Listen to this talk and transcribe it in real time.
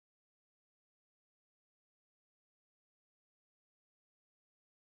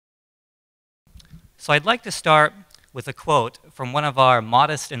So I'd like to start with a quote from one of our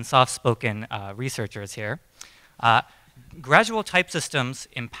modest and soft-spoken researchers here. Gradual type systems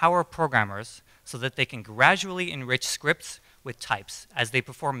empower programmers so that they can gradually enrich scripts with types as they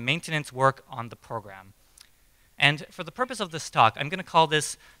perform maintenance work on the program. And for the purpose of this talk, I'm going to call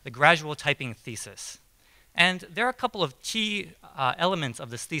this the gradual typing thesis. And there are a couple of key elements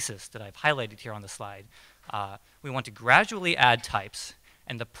of this thesis that I've highlighted here on the slide. We want to gradually add types,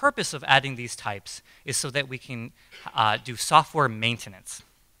 and the purpose of adding these types is so that we can do software maintenance.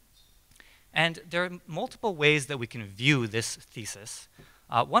 And there are multiple ways that we can view this thesis.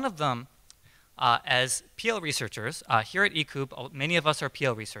 One of them, as PL researchers, here at ECOOP, many of us are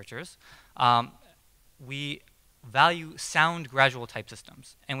PL researchers, we value sound gradual type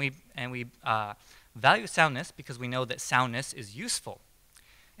systems. And we value soundness because we know that soundness is useful.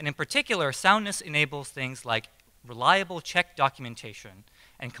 And in particular, soundness enables things like reliable check documentation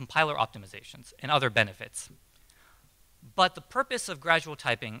and compiler optimizations and other benefits. But the purpose of gradual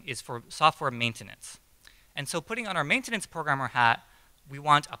typing is for software maintenance. And so putting on our maintenance programmer hat, we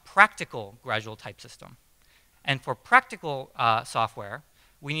want a practical gradual type system. And for practical software,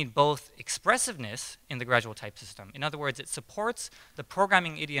 we need both expressiveness in the gradual type system. In other words, it supports the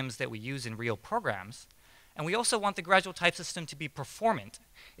programming idioms that we use in real programs. And we also want the gradual type system to be performant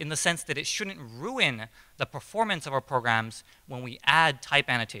in the sense that it shouldn't ruin the performance of our programs when we add type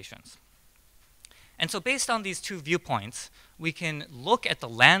annotations. And so based on these two viewpoints, we can look at the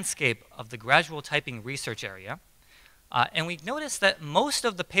landscape of the gradual typing research area. And we notice that most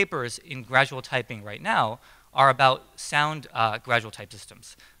of the papers in gradual typing right now are about sound gradual type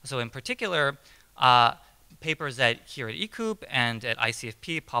systems. So in particular, papers here at ECOOP and at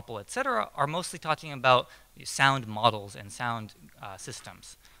ICFP, POPL, et cetera, are mostly talking about sound models and sound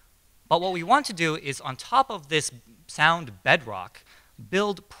systems. But what we want to do is, on top of this sound bedrock,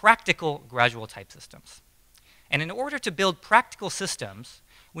 build practical gradual type systems. And in order to build practical systems,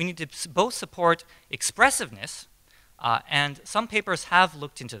 we need to both support expressiveness, and some papers have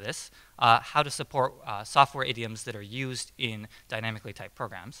looked into this, how to support software idioms that are used in dynamically typed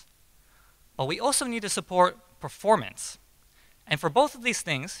programs. But we also need to support performance. And for both of these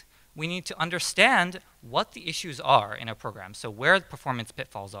things, we need to understand what the issues are in our program, so where the performance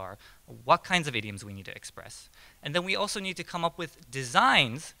pitfalls are, what kinds of idioms we need to express. And then we also need to come up with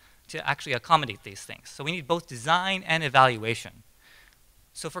designs to actually accommodate these things. So we need both design and evaluation.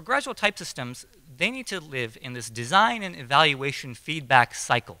 So for gradual type systems, they need to live in this design and evaluation feedback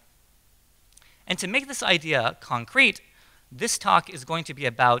cycle. And to make this idea concrete, this talk is going to be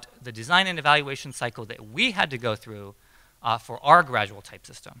about the design and evaluation cycle that we had to go through for our gradual type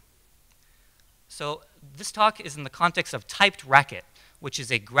system. So this talk is in the context of typed racket, which is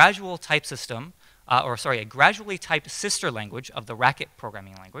a gradual type system, a gradually typed sister language of the racket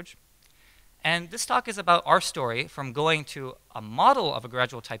programming language. And this talk is about our story from going to a model of a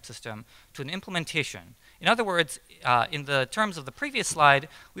gradual type system to an implementation. In other words, in the terms of the previous slide,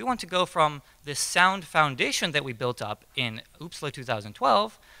 we want to go from this sound foundation that we built up in OOPSLA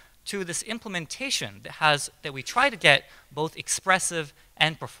 2012 to this implementation that we try to get both expressive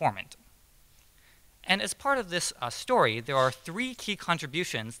and performant. And as part of this story, there are three key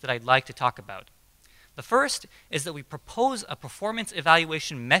contributions that I'd like to talk about. The first is that we propose a performance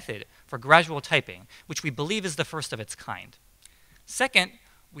evaluation method for gradual typing, which we believe is the first of its kind. Second,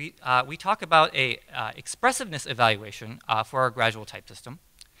 we talk about a expressiveness evaluation for our gradual type system.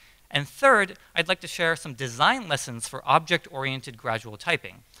 And third, I'd like to share some design lessons for object-oriented gradual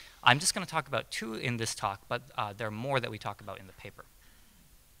typing. I'm just going to talk about two in this talk, but there are more that we talk about in the paper.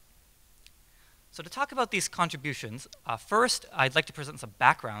 So to talk about these contributions, first, I'd like to present some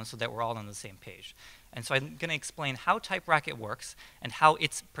background so that we're all on the same page. And so I'm going to explain how type racket works and how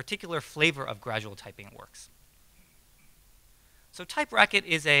its particular flavor of gradual typing works. So type racket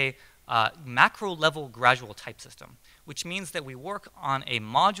is a macro-level gradual type system, which means that we work on a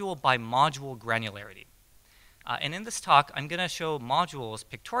module-by-module granularity. And in this talk, I'm going to show modules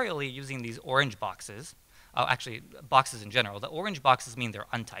pictorially using these orange boxes. Actually, boxes in general. The orange boxes mean they're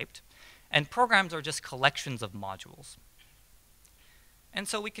untyped. And programs are just collections of modules. And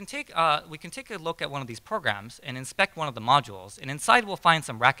so we can take a look at one of these programs and inspect one of the modules. And inside we'll find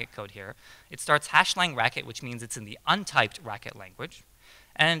some racket code here. It starts #lang racket, which means it's in the untyped racket language.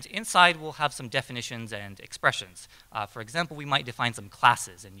 And inside we'll have some definitions and expressions. For example, we might define some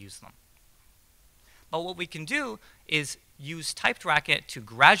classes and use them. But what we can do is use typed racket to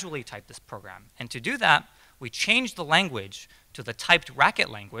gradually type this program. And to do that, we change the language to the typed racket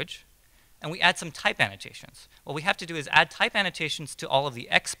language, and we add some type annotations. What we have to do is add type annotations to all of the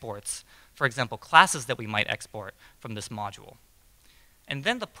exports, for example, classes that we might export from this module. And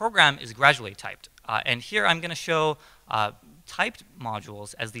then the program is gradually typed. And here I'm going to show typed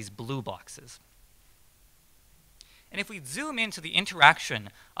modules as these blue boxes. And if we zoom into the interaction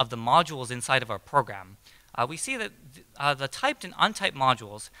of the modules inside of our program, we see that the typed and untyped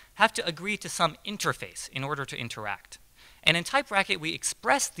modules have to agree to some interface in order to interact. And in Type Racket, we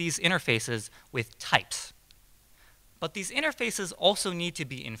express these interfaces with types. But these interfaces also need to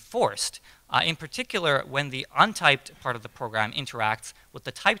be enforced, in particular when the untyped part of the program interacts with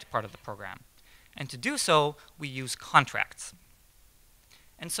the typed part of the program. And to do so, we use contracts.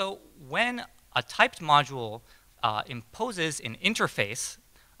 And so when a typed module imposes an interface,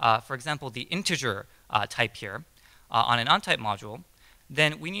 for example, the integer type here, on an untyped module,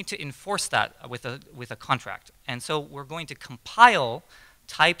 then we need to enforce that with a contract. And so we're going to compile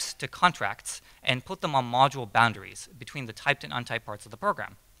types to contracts and put them on module boundaries between the typed and untyped parts of the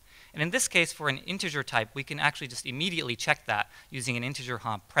program. And in this case, for an integer type, we can actually just immediately check that using an integer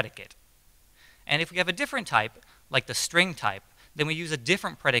hump predicate. And if we have a different type, like the string type, then we use a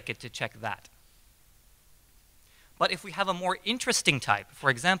different predicate to check that. But if we have a more interesting type, for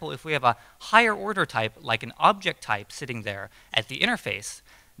example, if we have a higher order type, like an object type sitting there at the interface,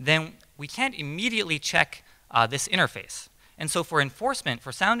 then we can't immediately check this interface. And so for enforcement,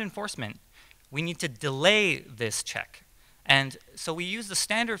 for sound enforcement, we need to delay this check. And so we use the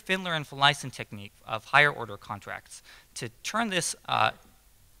standard Findler and Felleisen technique of higher order contracts to turn this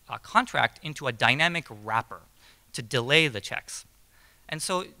contract into a dynamic wrapper to delay the checks. And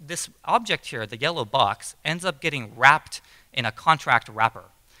so this object here, the yellow box, ends up getting wrapped in a contract wrapper.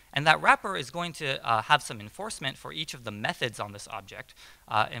 And that wrapper is going to have some enforcement for each of the methods on this object.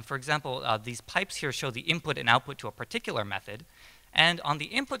 And for example, these pipes here show the input and output to a particular method. And on the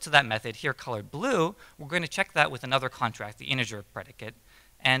input to that method, here colored blue, we're going to check that with another contract, the integer predicate.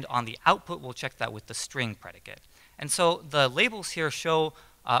 And on the output, we'll check that with the string predicate. And so the labels here show,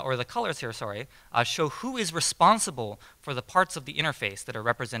 or the colors here, sorry, show who is responsible for the parts of the interface that are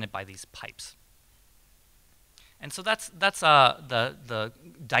represented by these pipes. And so that's the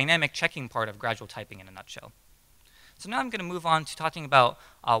dynamic checking part of gradual typing in a nutshell. So now I'm going to move on to talking about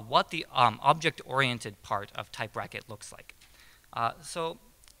what the object-oriented part of Type Racket looks like. So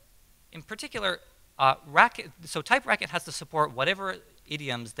in particular, Type Racket has to support whatever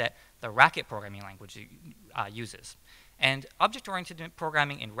idioms that the Racket programming language uses. And object-oriented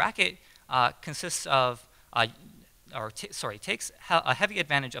programming in Racket consists of, takes a heavy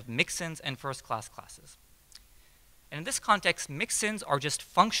advantage of mixins and first-class classes. And in this context, mixins are just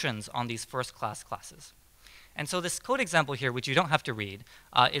functions on these first-class classes. And so this code example here, which you don't have to read,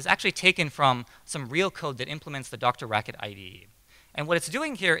 is actually taken from some real code that implements the Dr. Racket IDE. And what it's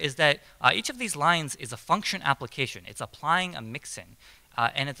doing here is that each of these lines is a function application. It's applying a mixin.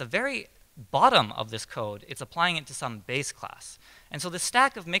 And at the very bottom of this code, it's applying it to some base class. And so the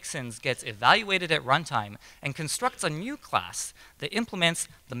stack of mixins gets evaluated at runtime and constructs a new class that implements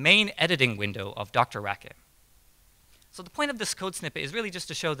the main editing window of Dr. Racket. So the point of this code snippet is really just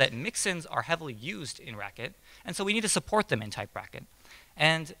to show that mixins are heavily used in Racket, and so we need to support them in Type Racket.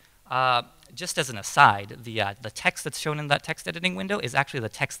 And just as an aside, the text that's shown in that text editing window is actually the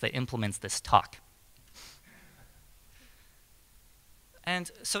text that implements this talk.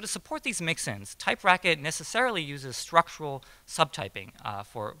 And so to support these mixins, Type Racket necessarily uses structural subtyping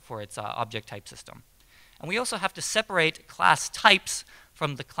for its object type system. And we also have to separate class types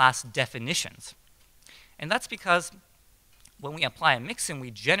from the class definitions. And that's because when we apply a mixin,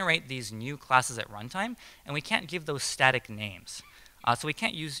 we generate these new classes at runtime, and we can't give those static names. So we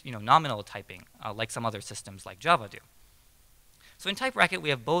can't use nominal typing like some other systems like Java do. So in Type Racket, we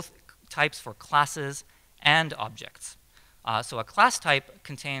have both types for classes and objects. So a class type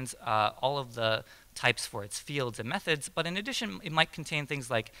contains all of the types for its fields and methods, but in addition, it might contain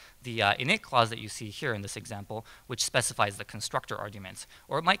things like the init clause that you see here in this example, which specifies the constructor arguments.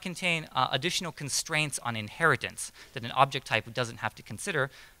 Or it might contain additional constraints on inheritance that an object type doesn't have to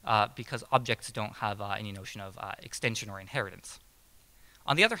consider because objects don't have any notion of extension or inheritance.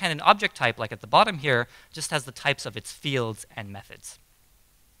 On the other hand, an object type, like at the bottom here, just has the types of its fields and methods.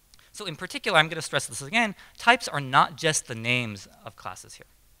 So in particular, I'm going to stress this again, types are not just the names of classes here.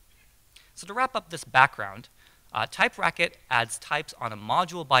 So to wrap up this background, Type Racket adds types on a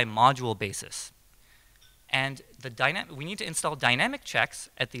module-by-module basis. And we need to install dynamic checks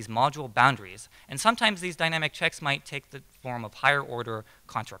at these module boundaries. And sometimes these dynamic checks might take the form of higher-order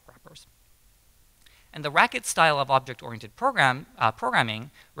contract wrappers. And the Racket style of object-oriented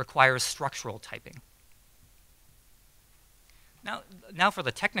programming requires structural typing. Now for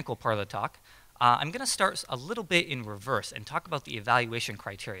the technical part of the talk, I'm going to start a little bit in reverse and talk about the evaluation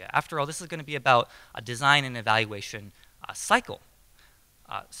criteria. After all, this is going to be about a design and evaluation cycle.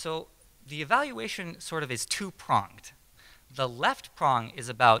 So the evaluation sort of is two-pronged. The left prong is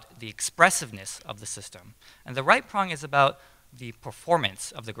about the expressiveness of the system, and the right prong is about the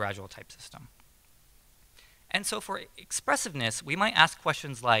performance of the gradual type system. And so for expressiveness, we might ask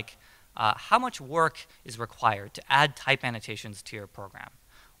questions like, how much work is required to add type annotations to your program?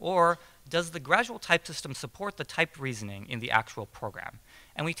 Or does the gradual type system support the typed reasoning in the actual program?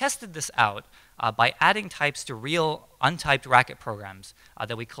 And we tested this out by adding types to real untyped Racket programs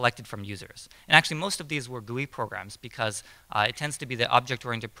that we collected from users. And actually, most of these were GUI programs because it tends to be that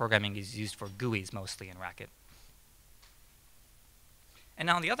object-oriented programming is used for GUIs mostly in Racket. And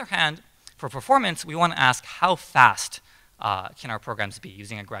now on the other hand, for performance, we want to ask how fast can our programs be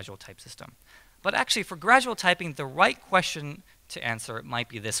using a gradual type system. But actually, for gradual typing, the right question to answer might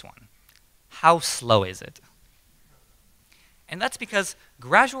be this one. How slow is it? And that's because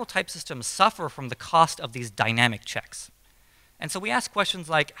gradual type systems suffer from the cost of these dynamic checks. And so we ask questions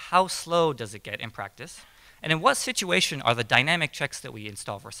like, how slow does it get in practice? And in what situation are the dynamic checks that we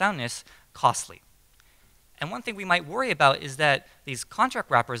install for soundness costly? And one thing we might worry about is that these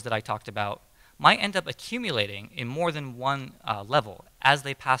contract wrappers that I talked about might end up accumulating in more than one level as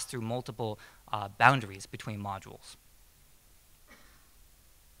they pass through multiple boundaries between modules.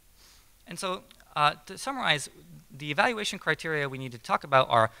 And so to summarize, the evaluation criteria we need to talk about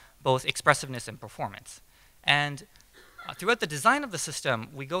are both expressiveness and performance. And throughout the design of the system,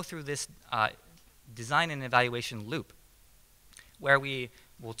 we go through this design and evaluation loop where we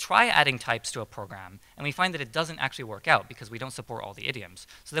will try adding types to a program, and we find that it doesn't actually work out because we don't support all the idioms.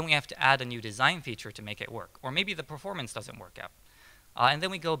 So then we have to add a new design feature to make it work. Or maybe the performance doesn't work out. And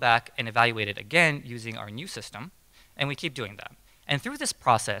then we go back and evaluate it again using our new system, and we keep doing that. And through this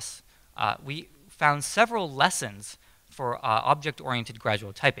process, we found several lessons for object-oriented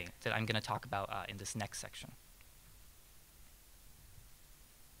gradual typing that I'm going to talk about in this next section.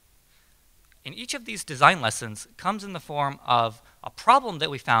 And each of these design lessons comes in the form of a problem that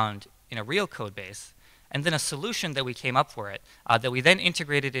we found in a real code base, and then a solution that we came up for it that we then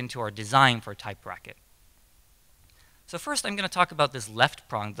integrated into our design for type bracket. So first, I'm going to talk about this left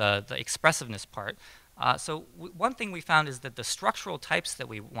prong, the expressiveness part. One thing we found is that the structural types that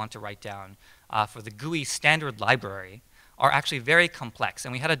we want to write down for the GUI standard library are actually very complex,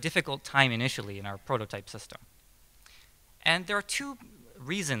 and we had a difficult time initially in our prototype system. And there are two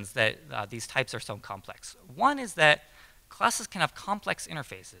reasons that these types are so complex. One is that classes can have complex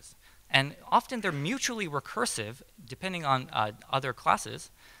interfaces, and often they're mutually recursive depending on other classes,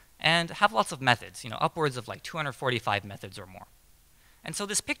 and have lots of methods, upwards of like 245 methods or more. And so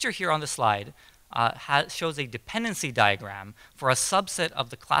this picture here on the slide shows a dependency diagram for a subset of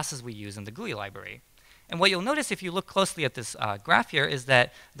the classes we use in the GUI library. And what you'll notice if you look closely at this graph here is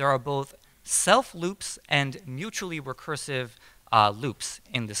that there are both self loops and mutually recursive loops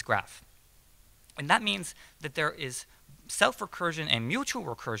in this graph. And that means that there is self-recursion and mutual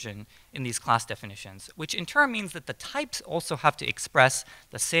recursion in these class definitions, which in turn means that the types also have to express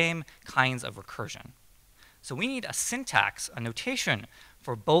the same kinds of recursion. So we need a syntax, a notation,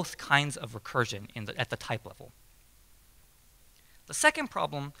 for both kinds of recursion at the type level. The second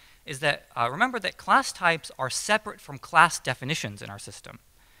problem is that, remember that class types are separate from class definitions in our system.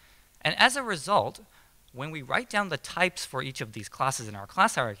 And as a result, when we write down the types for each of these classes in our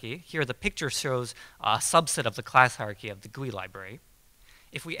class hierarchy, here the picture shows a subset of the class hierarchy of the GUI library.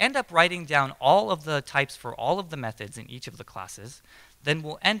 If we end up writing down all of the types for all of the methods in each of the classes, then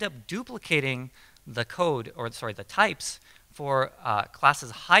we'll end up duplicating the code, or sorry, the types for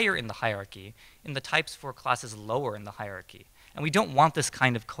classes higher in the hierarchy in the types for classes lower in the hierarchy. And we don't want this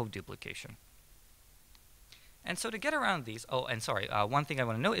kind of code duplication. And so to get around these, one thing I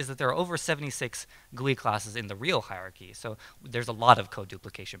want to note is that there are over 76 GUI classes in the real hierarchy, so there's a lot of code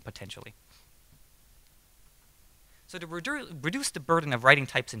duplication potentially. So to reduce the burden of writing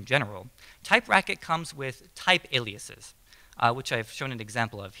types in general, Type Racket comes with type aliases, which I've shown an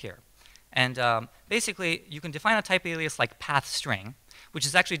example of here. And basically, you can define a type alias like path string, which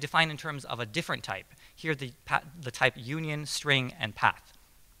is actually defined in terms of a different type. Here, the type union, string, and path.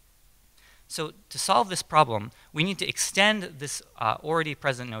 So to solve this problem, we need to extend this already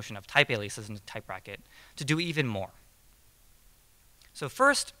present notion of type aliases into Type Racket to do even more. So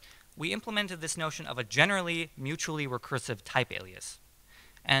first, we implemented this notion of a generally mutually recursive type alias.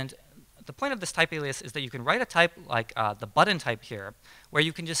 And the point of this type alias is that you can write a type like the button type here, where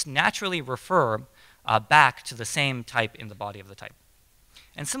you can just naturally refer back to the same type in the body of the type.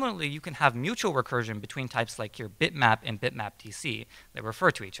 And similarly, you can have mutual recursion between types like here bitmap and bitmap TC that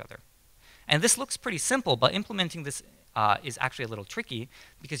refer to each other. And this looks pretty simple, but implementing this is actually a little tricky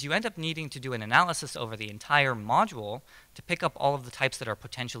because you end up needing to do an analysis over the entire module to pick up all of the types that are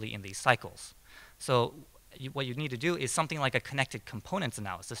potentially in these cycles. So what you need to do is something like a connected components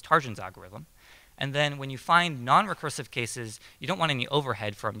analysis, Tarjan's algorithm. And then when you find non-recursive cases, you don't want any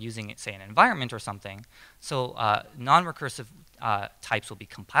overhead from using, say, an environment or something. So non-recursive types will be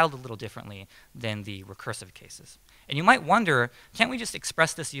compiled a little differently than the recursive cases. And you might wonder, can't we just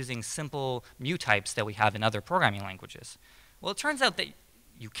express this using simple mu types that we have in other programming languages? Well, it turns out that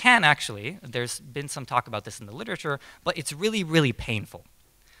you can actually. There's been some talk about this in the literature, but it's really, really painful.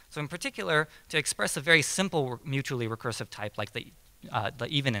 So in particular, to express a very simple mutually recursive type like the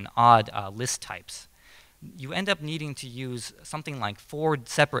even and odd list types, you end up needing to use something like 4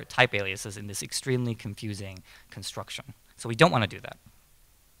 separate type aliases in this extremely confusing construction. So we don't want to do that.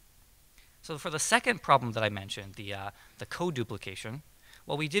 So for the second problem that I mentioned, the code duplication,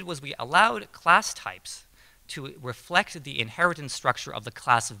 what we did was we allowed class types to reflect the inheritance structure of the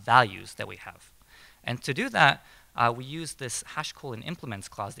class values that we have. And to do that, we use this #implements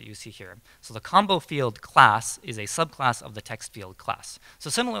clause that you see here. So the combo field class is a subclass of the text field class. So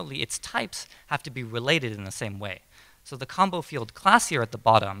similarly, its types have to be related in the same way. So the combo field class here at the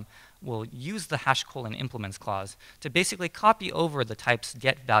bottom will use the #implements clause to basically copy over the types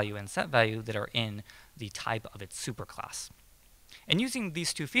get value and set value that are in the type of its superclass. And using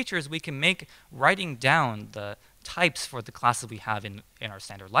these two features, we can make writing down the types for the classes we have in our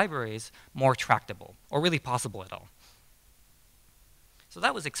standard libraries more tractable, or really possible at all. So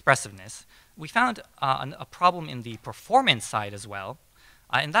that was expressiveness. We found a problem in the performance side as well.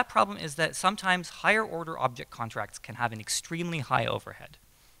 And that problem is that sometimes higher order object contracts can have an extremely high overhead.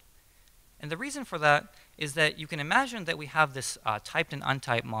 And the reason for that is that you can imagine that we have this typed and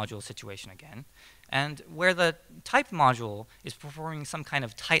untyped module situation again, and where the typed module is performing some kind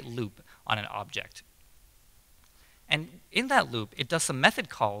of tight loop on an object. And in that loop, it does some method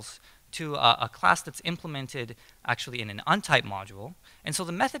calls to a class that's implemented actually in an untyped module. And so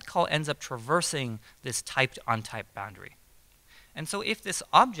the method call ends up traversing this typed-untyped boundary. And so if this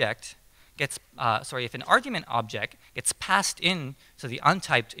object gets, if an argument object gets passed in to the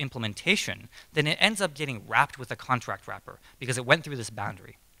untyped implementation, then it ends up getting wrapped with a contract wrapper because it went through this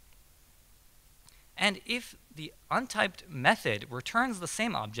boundary. And if the untyped method returns the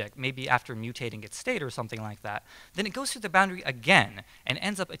same object, maybe after mutating its state or something like that, then it goes through the boundary again and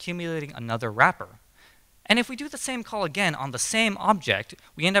ends up accumulating another wrapper. And if we do the same call again on the same object,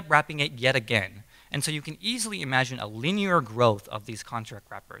 we end up wrapping it yet again. And so you can easily imagine a linear growth of these contract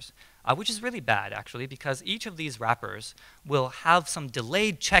wrappers, which is really bad, actually, because each of these wrappers will have some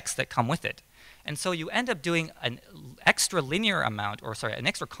delayed checks that come with it. And so you end up doing an extra linear amount, or sorry, an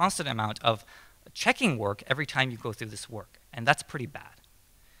extra constant amount of checking work every time you go through this work, and that's pretty bad.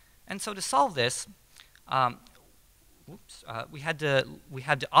 And so to solve this, we had to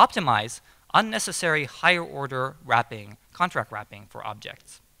optimize unnecessary higher order wrapping, contract wrapping for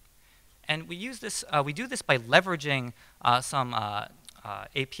objects. And we use this, we do this by leveraging some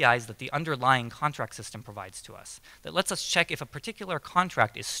APIs that the underlying contract system provides to us that lets us check if a particular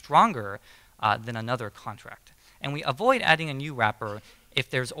contract is stronger than another contract. And we avoid adding a new wrapper if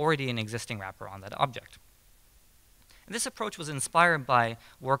there's already an existing wrapper on that object. And this approach was inspired by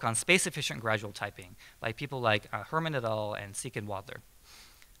work on space-efficient gradual typing by people like Herman et al. And Seek and Wadler.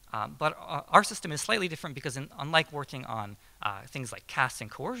 But our system is slightly different because unlike working on things like casts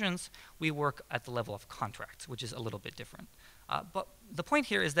and coercions, we work at the level of contracts, which is a little bit different. But the point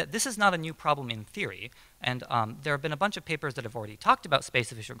here is that this is not a new problem in theory, and there have been a bunch of papers that have already talked about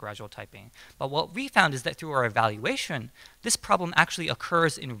space-efficient gradual typing. But what we found is that through our evaluation, this problem actually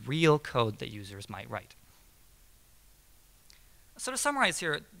occurs in real code that users might write. So to summarize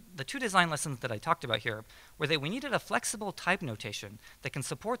here, the two design lessons that I talked about here were that we needed a flexible type notation that can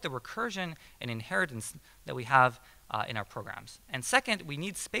support the recursion and inheritance that we have in our programs. And second, we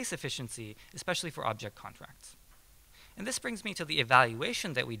need space efficiency, especially for object contracts. And this brings me to the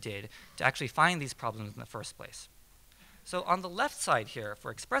evaluation that we did to actually find these problems in the first place. So on the left side here,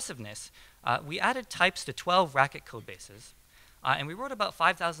 for expressiveness, we added types to 12 racket code bases. And we wrote about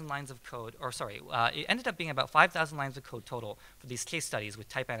 5,000 lines of code, or sorry, it ended up being about 5,000 lines of code total for these case studies with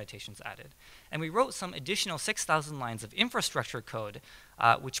type annotations added. And we wrote some additional 6,000 lines of infrastructure code,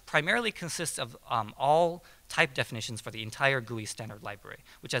 which primarily consists of all type definitions for the entire GUI standard library,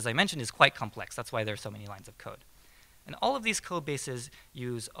 which as I mentioned is quite complex. That's why there are so many lines of code. And all of these code bases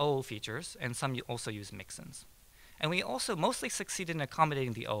use OO features, and some also use mixins. And we also mostly succeeded in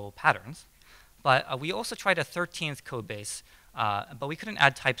accommodating the OO patterns, but we also tried a 13th code base, but we couldn't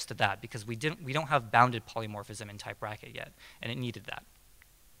add types to that because we don't have bounded polymorphism in type bracket yet, and it needed that.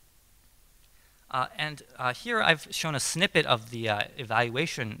 Here I've shown a snippet of the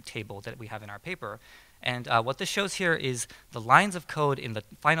evaluation table that we have in our paper. And what this shows here is the lines of code in the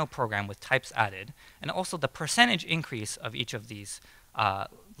final program with types added, and also the percentage increase of each of these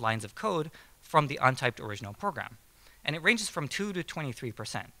lines of code from the untyped original program. And it ranges from 2 to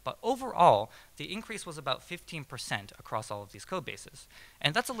 23%. But overall, the increase was about 15% across all of these code bases.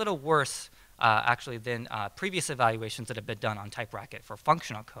 And that's a little worse, actually, than previous evaluations that have been done on TypeRacket for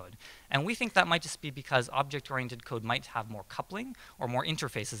functional code. And we think that might just be because object-oriented code might have more coupling or more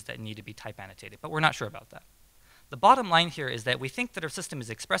interfaces that need to be type annotated. But we're not sure about that. The bottom line here is that we think that our system is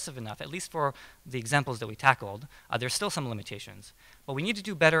expressive enough, at least for the examples that we tackled. There's still some limitations. But we need to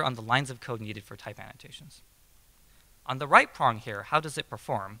do better on the lines of code needed for type annotations. On the right prong here, how does it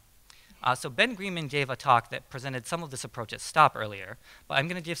perform? So Ben Greenman gave a talk that presented some of this approach at STOP earlier, but I'm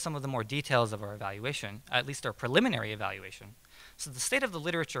going to give some of the more details of our evaluation, at least our preliminary evaluation. So the state of the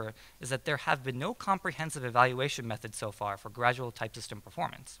literature is that there have been no comprehensive evaluation methods so far for gradual type system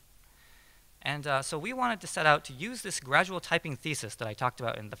performance. And so we wanted to set out to use this gradual typing thesis that I talked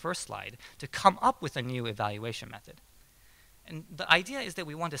about in the first slide to come up with a new evaluation method. And the idea is that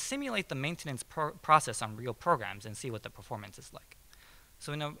we want to simulate the maintenance process on real programs and see what the performance is like.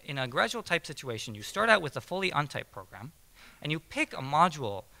 So in a gradual type situation, you start out with a fully untyped program, and you pick a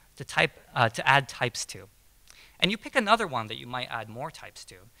module to add types to. And you pick another one that you might add more types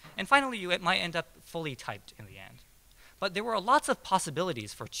to. And finally, you might end up fully typed in the end. But there were lots of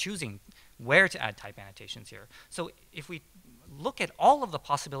possibilities for choosing where to add type annotations here. So if we look at all of the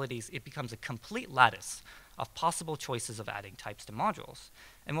possibilities, it becomes a complete lattice of possible choices of adding types to modules.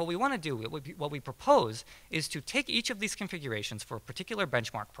 And what we want to do, what we propose, is to take each of these configurations for particular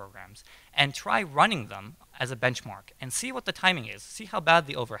benchmark programs and try running them as a benchmark and see what the timing is, see how bad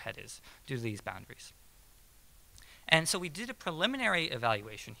the overhead is due to these boundaries. And so we did a preliminary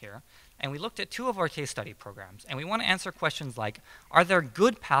evaluation here, and we looked at 2 of our case study programs. And we want to answer questions like, are there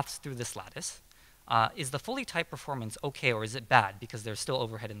good paths through this lattice? Is the fully typed performance okay, or is it bad because there's still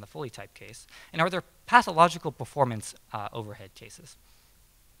overhead in the fully typed case? And are there pathological performance overhead cases?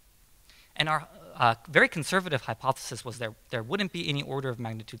 And our very conservative hypothesis was there wouldn't be any order of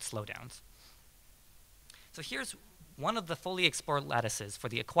magnitude slowdowns. So here's one of the fully explored lattices for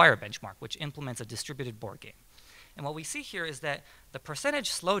the acquire benchmark, which implements a distributed board game. And what we see here is that the percentage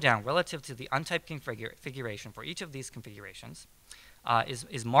slowdown relative to the untyped configuration for each of these configurations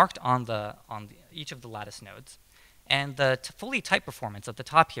is marked on each of the lattice nodes. And the fully typed performance at the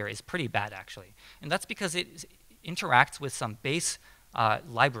top here is pretty bad, actually. And that's because it interacts with some base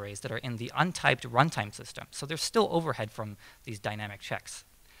libraries that are in the untyped runtime system. So there's still overhead from these dynamic checks.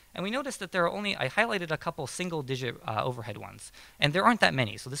 And we noticed that there are only, I highlighted a couple single-digit overhead ones. And there aren't that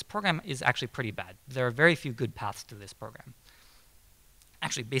many, so this program is actually pretty bad. There are very few good paths through this program.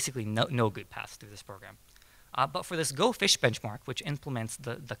 Actually, basically no good paths through this program. But for this Go Fish benchmark, which implements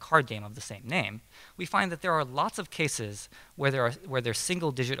the card game of the same name, we find that there are lots of cases where there's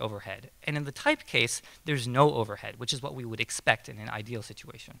single-digit overhead. And in the type case, there's no overhead, which is what we would expect in an ideal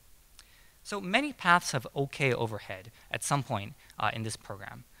situation. So many paths have okay overhead at some point in this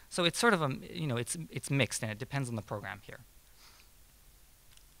program. So it's sort of it's mixed, and it depends on the program here.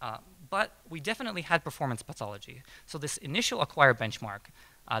 But we definitely had performance pathology. So this initial acquire benchmark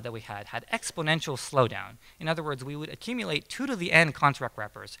that we had exponential slowdown. In other words, we would accumulate 2 to the n contract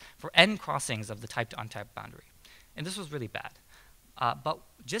wrappers for n crossings of the typed untyped boundary. And this was really bad. But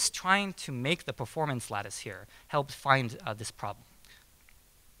just trying to make the performance lattice here helped find this problem.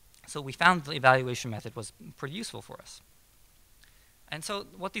 So we found the evaluation method was pretty useful for us. And so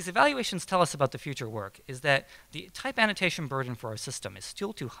what these evaluations tell us about the future work is that the type annotation burden for our system is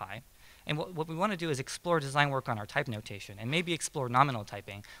still too high. And what we want to do is explore design work on our type notation and maybe explore nominal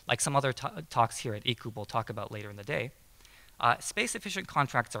typing, like some other talks here at ECOOP we'll talk about later in the day. Space-efficient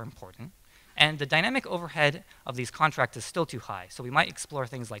contracts are important. And the dynamic overhead of these contracts is still too high. So we might explore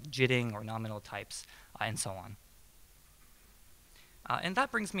things like JITting or nominal types and so on. And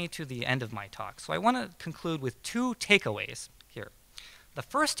that brings me to the end of my talk. So I want to conclude with 2 takeaways here. The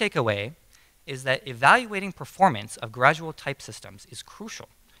first takeaway is that evaluating performance of gradual type systems is crucial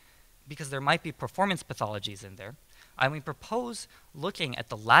because there might be performance pathologies in there. And we propose looking at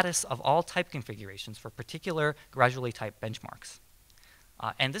the lattice of all type configurations for particular gradually typed benchmarks.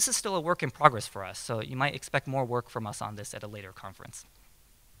 And this is still a work in progress for us, so you might expect more work from us on this at a later conference.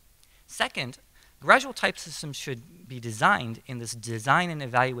 Second, gradual type systems should be designed in this design and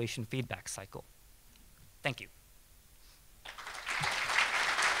evaluation feedback cycle. Thank you.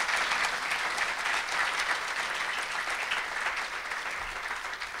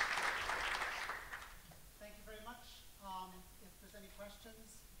 Thank you very much. If there's any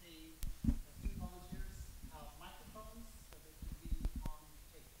questions, the student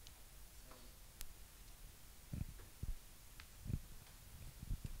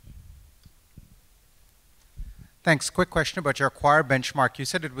Thanks. Quick question about your acquire benchmark. You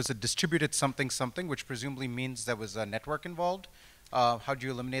said it was a distributed something something, which presumably means there was a network involved. How do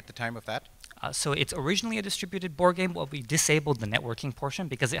you eliminate the time of that? So it's originally a distributed board game, but we disabled the networking portion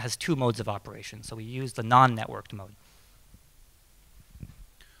because it has two modes of operation. So we used the non-networked mode.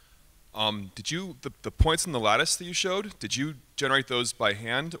 The points in the lattice that you showed, did you generate those by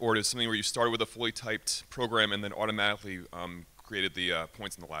hand, or is it something where you started with a fully typed program and then automatically created the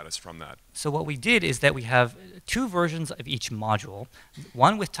points in the lattice from that? So what we did is that we have two versions of each module,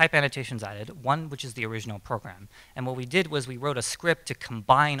 one with type annotations added, one which is the original program. And what we did was we wrote a script to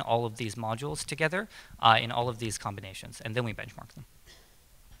combine all of these modules together in all of these combinations, and then we benchmarked them.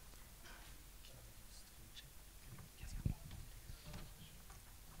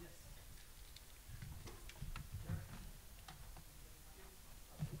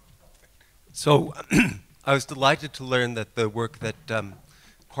 So I was delighted to learn that the work that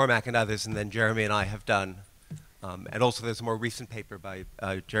Cormac and others, and then Jeremy and I have done, and also there's a more recent paper by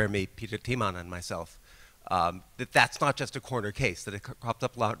Jeremy, Peter Tiemann, and myself, that's not just a corner case, that it cropped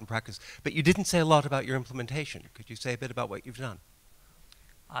up a lot in practice. But you didn't say a lot about your implementation. Could you say a bit about what you've done?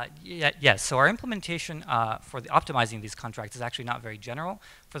 Yes, so our implementation for optimizing these contracts is actually not very general.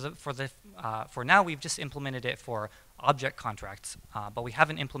 For now, we've just implemented it for object contracts, but we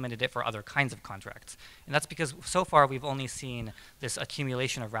haven't implemented it for other kinds of contracts. And that's because so far we've only seen this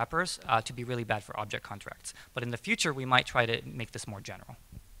accumulation of wrappers to be really bad for object contracts. But in the future, we might try to make this more general.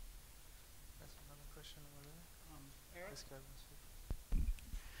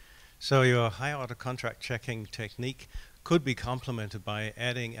 So your high order contract checking technique could be complemented by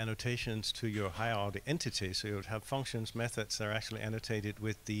adding annotations to your higher order entity. So you would have functions, methods that are actually annotated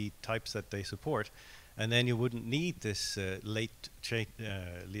with the types that they support. And then you wouldn't need this late checking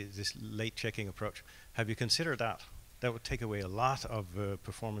approach. Have you considered that? That would take away a lot of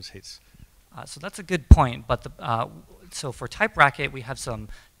performance hits. So that's a good point. But so for Type Racket, we have some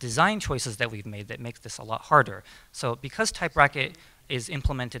design choices that we've made that makes this a lot harder. So because Type Racket is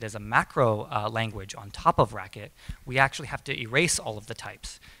implemented as a macro language on top of Racket, we actually have to erase all of the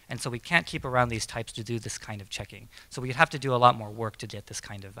types. And so we can't keep around these types to do this kind of checking. So we'd have to do a lot more work to get this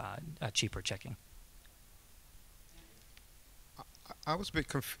kind of cheaper checking. I was a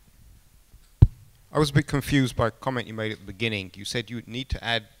bit confused by a comment you made at the beginning. You said you would need to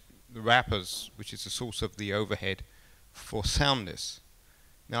add the wrappers, which is the source of the overhead, for soundness.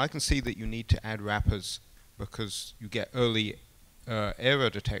 Now I can see that you need to add wrappers because you get early error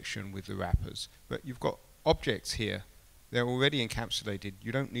detection with the wrappers, but you've got objects here. They're already encapsulated.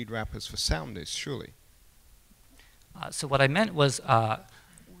 You don't need wrappers for soundness, surely. So what I meant was,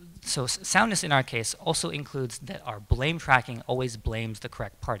 so soundness in our case also includes that our blame tracking always blames the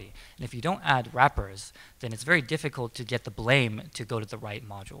correct party. And if you don't add wrappers, then it's very difficult to get the blame to go to the right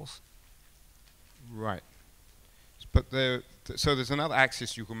modules. Right. But so there's another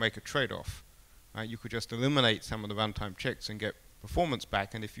axis you can make a trade-off. You could just eliminate some of the runtime checks and get performance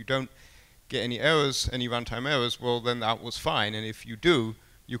back. And if you don't get any errors, any runtime errors, well, then that was fine. And if you do,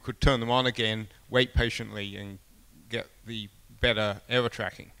 you could turn them on again, wait patiently, and get the better error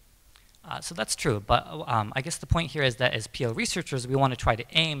tracking. So that's true, but I guess the point here is that as PL researchers, we want to try to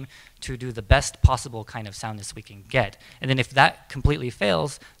aim to do the best possible kind of soundness we can get. And then if that completely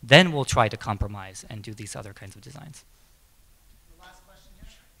fails, then we'll try to compromise and do these other kinds of designs. Last question here.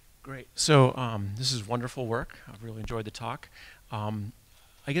 Great. So this is wonderful work. I've really enjoyed the talk. I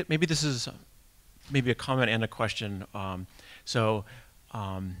get maybe this is maybe a comment and a question.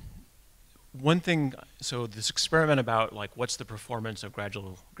 One thing, so this experiment about like what's the performance of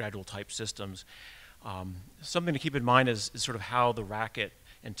gradual type systems, something to keep in mind is sort of how the Racket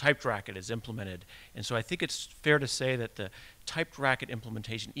and typed Racket is implemented. And so I think it's fair to say that the typed Racket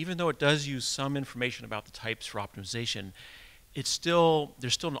implementation, even though it does use some information about the types for optimization, there's still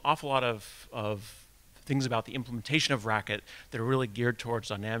an awful lot of things about the implementation of Racket that are really geared towards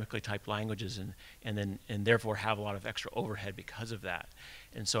dynamically typed languages and therefore have a lot of extra overhead because of that.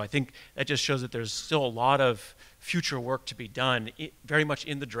 And so I think that just shows that there's still a lot of future work to be done, very much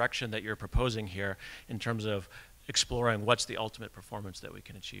in the direction that you're proposing here in terms of exploring what's the ultimate performance that we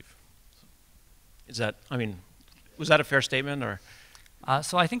can achieve. Is that, I mean, was that a fair statement or?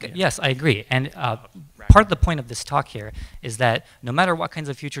 So I think, yes, I agree. And part of the point of this talk here is that no matter what kinds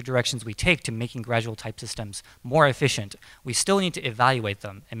of future directions we take to making gradual type systems more efficient, we still need to evaluate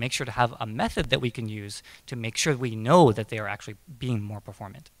them and make sure to have a method that we can use to make sure we know that they are actually being more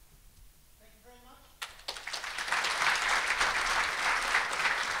performant.